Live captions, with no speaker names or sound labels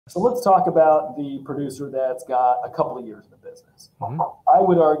So let's talk about the producer that's got a couple of years in the business. I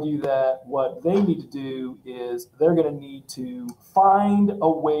would argue that what they need to do is they're going to need to find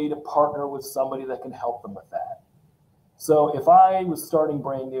a way to partner with somebody that can help them with that. So if I was starting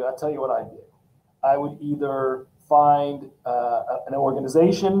brand new, I'll tell you what I do. I would either find an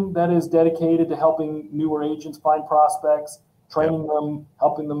organization that is dedicated to helping newer agents find prospects, training them,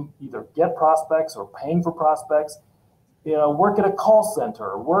 helping them either get prospects or paying for prospects. You know, work at a call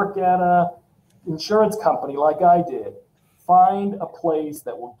center, work at a insurance company like I did. Find a place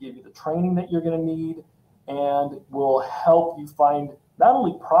that will give you the training that you're going to need and will help you find not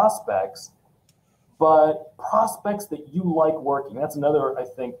only prospects, but prospects that you like working. That's another, I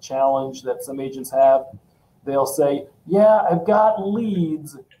think, challenge that some agents have. They'll say, yeah, I've got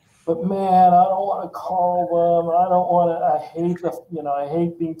leads, but man, I don't want to call them. I don't want to, I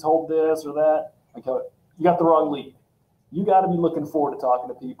hate being told this or that. I go, you got the wrong lead. You got to be looking forward to talking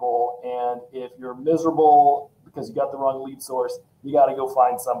to people. And if you're miserable because you got the wrong lead source, you got to go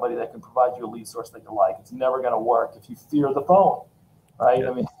find somebody that can provide you a lead source that you like. It's never going to work if you fear the phone, right?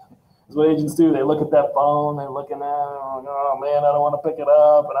 Yeah. I mean, that's what agents do. They look at that phone, they're looking at it, oh man, I don't want to pick it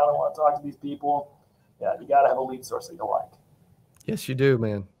up and I don't want to talk to these people. Yeah, you got to have a lead source that you like. Yes, you do,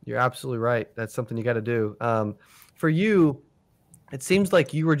 man. You're absolutely right. That's something you got to do. For you, it seems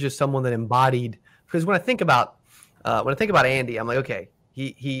like you were just someone that embodied, because when I think about Andy, I'm like, okay,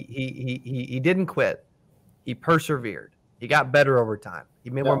 he didn't quit. He persevered. He got better over time. He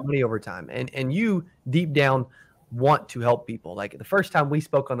made more money over time. And you deep down want to help people. Like the first time we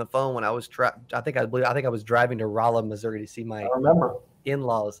spoke on the phone when I was I think I was driving to Rolla, Missouri to see my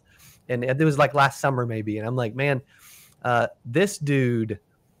in-laws. And it was like last summer maybe. And I'm like, man, this dude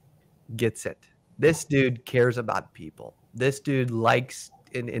gets it. This dude cares about people. This dude likes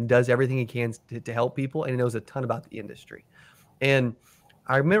and does everything he can to help people, and he knows a ton about the industry. And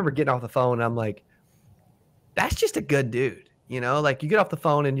I remember getting off the phone, and I'm like, that's just a good dude. You know, like you get off the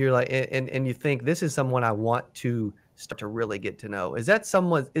phone and you're like, and you think this is someone I want to start to really get to know. Is that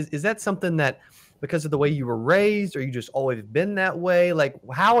someone, is that something that because of the way you were raised, or you just always been that way? Like,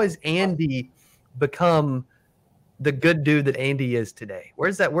 how has Andy become the good dude that Andy is today?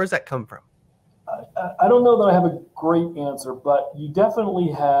 Where's that come from? I don't know that I have a great answer, but you definitely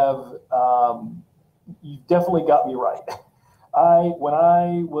have, you definitely got me right. When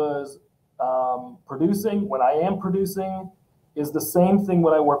I was producing, when I am producing, is the same thing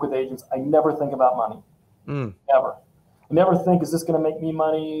when I work with agents. I never think about money. Never. I never think, is this going to make me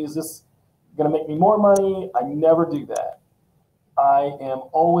money? Is this going to make me more money? I never do that. I am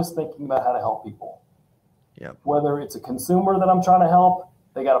always thinking about how to help people. Yep. Whether it's a consumer that I'm trying to help,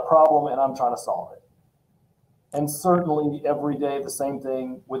 they got a problem and I'm trying to solve it. And certainly every day, the same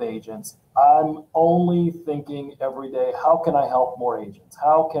thing with agents. I'm only thinking every day, how can I help more agents?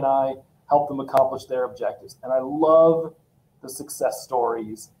 How can I help them accomplish their objectives? And I love the success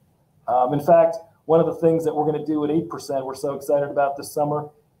stories. In fact, one of the things that we're going to do at 8%, we're so excited about this summer,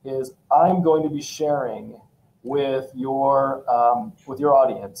 is I'm going to be sharing with your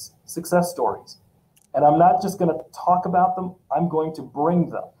audience success stories. And I'm not just going to talk about them, I'm going to bring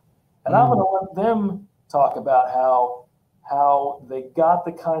them. And I'm going to let them talk about how they got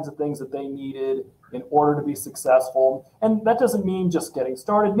the kinds of things that they needed in order to be successful. And that doesn't mean just getting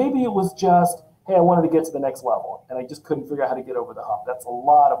started. Maybe it was just, hey, I wanted to get to the next level and I just couldn't figure out how to get over the hump. That's a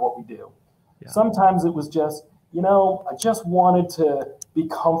lot of what we do. Yeah. Sometimes it was just, I just wanted to be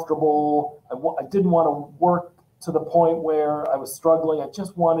comfortable. I didn't want to work to the point where I was struggling. I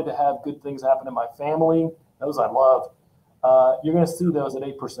just wanted to have good things happen in my family. Those I love. You're going to see those at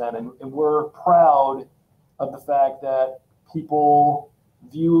 8%. And we're proud of the fact that people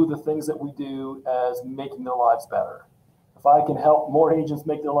view the things that we do as making their lives better. If I can help more agents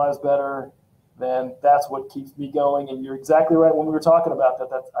make their lives better, then that's what keeps me going. And you're exactly right. When we were talking about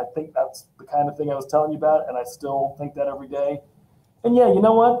that, I think that's the kind of thing I was telling you about. And I still think that every day. And yeah, you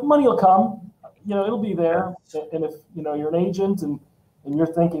know what? Money will come. It'll be there. And if, you're an agent and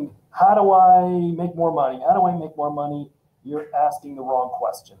you're thinking, how do I make more money? How do I make more money? You're asking the wrong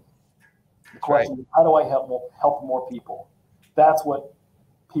question. The question is, how do I help more people? That's what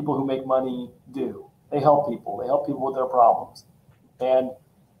people who make money do. They help people. They help people with their problems. And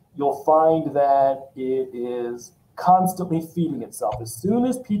you'll find that it is constantly feeding itself. As soon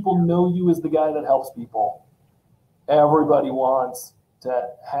as people know you as the guy that helps people, everybody wants to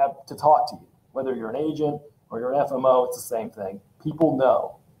talk to you. Whether you're an agent or you're an FMO, it's the same thing. People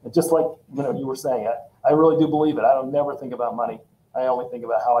know. And just like you were saying, I really do believe it. I don't never think about money. I only think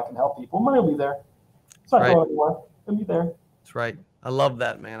about how I can help people. Money will be there. It's not going anywhere. It'll be there. That's right. I love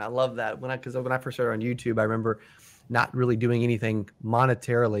that, man. I love that. Because when I first started on YouTube, I remember not really doing anything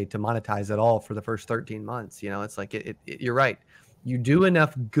monetarily to monetize at all for the first 13 months. It's like you're right. You do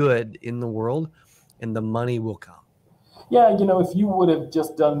enough good in the world and the money will come. Yeah, if you would have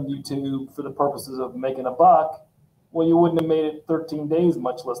just done YouTube for the purposes of making a buck, well, you wouldn't have made it 13 days,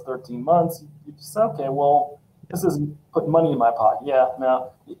 much less 13 months. You just say, okay, well, this isn't putting money in my pocket. Yeah,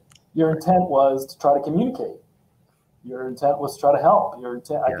 no, your intent was to try to communicate. Your intent was to try to help. Your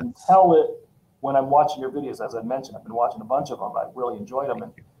intent, I can tell it when I'm watching your videos. As I mentioned, I've been watching a bunch of them. I really enjoyed them,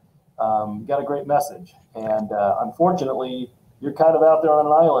 and got a great message. And unfortunately, you're kind of out there on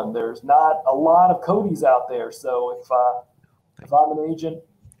an island. There's not a lot of Codys out there. So if I'm an agent,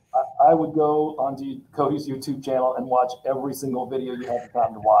 I would go onto Cody's YouTube channel and watch every single video you have the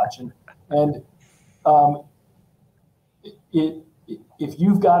time to watch. And if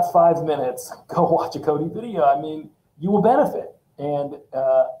you've got 5 minutes, go watch a Cody video. I mean, you will benefit. And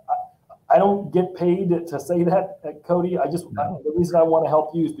I don't get paid to say that, Cody. The reason I want to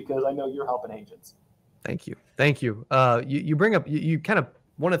help you is because I know you're helping agents. Thank you. Thank you. You bring up, you kind of,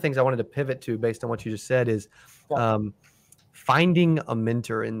 one of the things I wanted to pivot to based on what you just said is finding a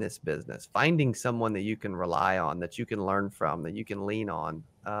mentor in this business, finding someone that you can rely on, that you can learn from, that you can lean on,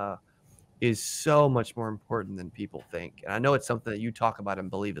 is so much more important than people think. And I know it's something that you talk about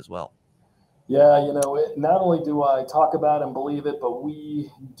and believe as well. Yeah, not only do I talk about and believe it, but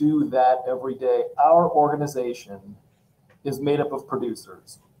we do that every day. Our organization is made up of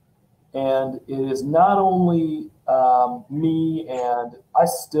producers. And it is not only me, and I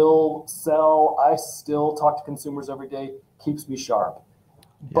still sell, I still talk to consumers every day, keeps me sharp.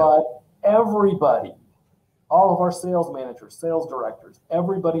 Yeah. But everybody, all of our sales managers, sales directors,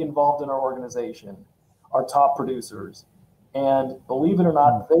 everybody involved in our organization are top producers. And believe it or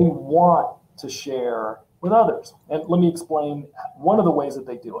not, they want to share with others. And let me explain one of the ways that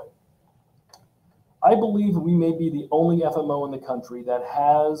they do it. I believe we may be the only FMO in the country that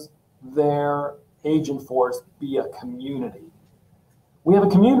has their agent force be a community. We have a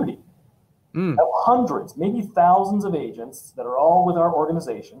community of hundreds, maybe thousands of agents that are all with our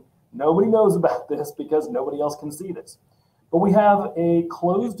organization. Nobody knows about this because nobody else can see this. But we have a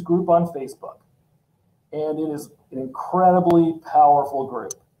closed group on Facebook, and it is an incredibly powerful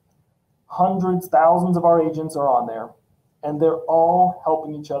group. Hundreds, thousands of our agents are on there, and they're all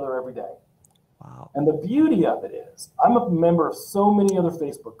helping each other every day. Wow. And the beauty of it is, I'm a member of so many other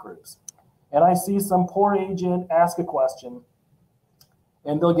Facebook groups, and I see some poor agent ask a question,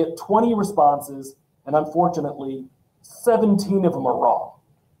 and they'll get 20 responses, and unfortunately, 17 of them are wrong.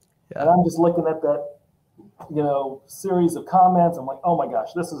 Yeah. And I'm just looking at that, series of comments. I'm like, oh my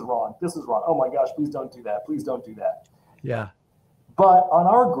gosh, this is wrong. This is wrong. Oh my gosh, please don't do that. Please don't do that. Yeah. But on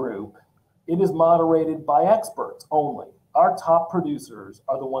our group, it is moderated by experts only. Our top producers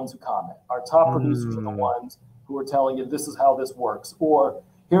are the ones who comment. Our top producers are the ones who are telling you this is how this works, or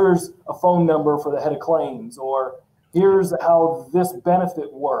here's a phone number for the head of claims, or here's how this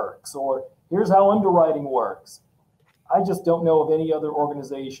benefit works, or here's how underwriting works. I just don't know of any other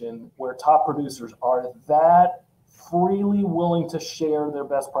organization where top producers are that freely willing to share their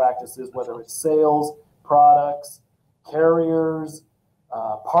best practices, whether it's sales, products, carriers,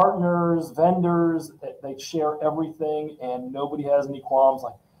 partners, vendors. They share everything, and nobody has any qualms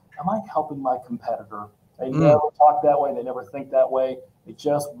like, am I helping my competitor? They never talk that way. They never think that way. They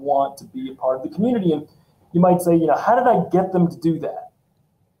just want to be a part of the community. And you might say, how did I get them to do that?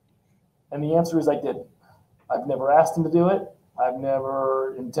 And the answer is I didn't. I've never asked them to do it. I've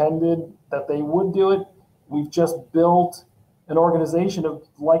never intended that they would do it. We've just built an organization of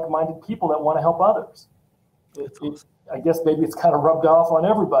like-minded people that want to help others. I guess maybe it's kind of rubbed off on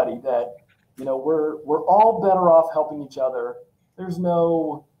everybody that, we're all better off helping each other. There's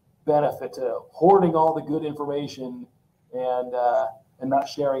no benefit to hoarding all the good information and not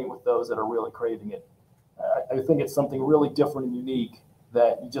sharing it with those that are really craving it. I think it's something really different and unique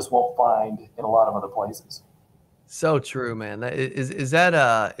that you just won't find in a lot of other places. So true, man. That is that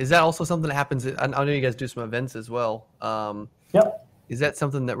also something that happens? I know you guys do some events as well. Yep. Is that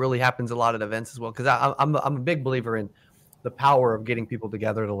something that really happens a lot at events as well? Because I'm a big believer in the power of getting people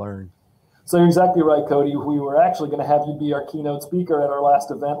together to learn. So you're exactly right, Cody. We were actually going to have you be our keynote speaker at our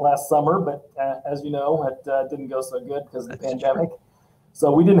last event last summer, but as you know, it didn't go so good because of the pandemic. True.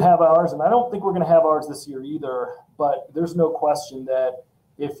 So we didn't have ours, and I don't think we're going to have ours this year either. But there's no question that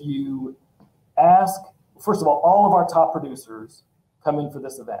if you ask, first of all of our top producers come in for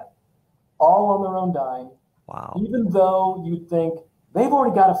this event, all on their own dime. Wow. Even though you think they've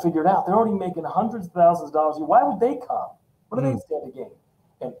already got it figured out, they're already making hundreds of thousands of dollars. Why would they come? What do they stand to gain?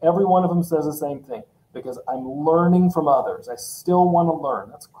 And every one of them says the same thing. because I'm learning from others. I still want to learn.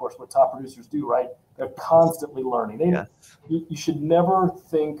 That's, of course, what top producers do, right? They're constantly learning. You should never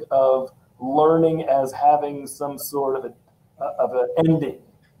think of learning as having some sort of an ending.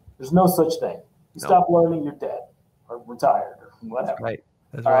 There's no such thing. You stop learning, you're dead or retired or whatever. That's right.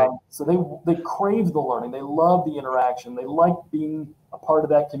 That's right. So they crave the learning. They love the interaction. They like being a part of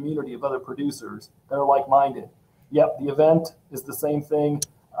that community of other producers that are like-minded. Yep, the event is the same thing.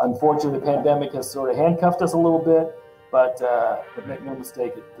 Unfortunately, the pandemic has sort of handcuffed us a little bit, but make no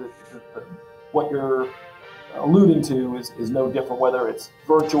mistake, what you're alluding to is no different, whether it's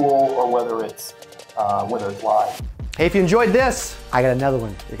virtual or whether it's live. Hey, if you enjoyed this, I got another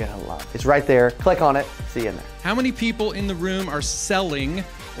one you're gonna love. It's right there. Click on it. See you in there. How many people in the room are selling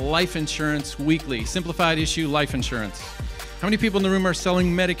life insurance weekly? Simplified issue life insurance. How many people in the room are selling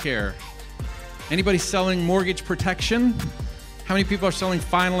Medicare? Anybody selling mortgage protection? How many people are selling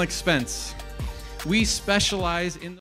final expense? We specialize in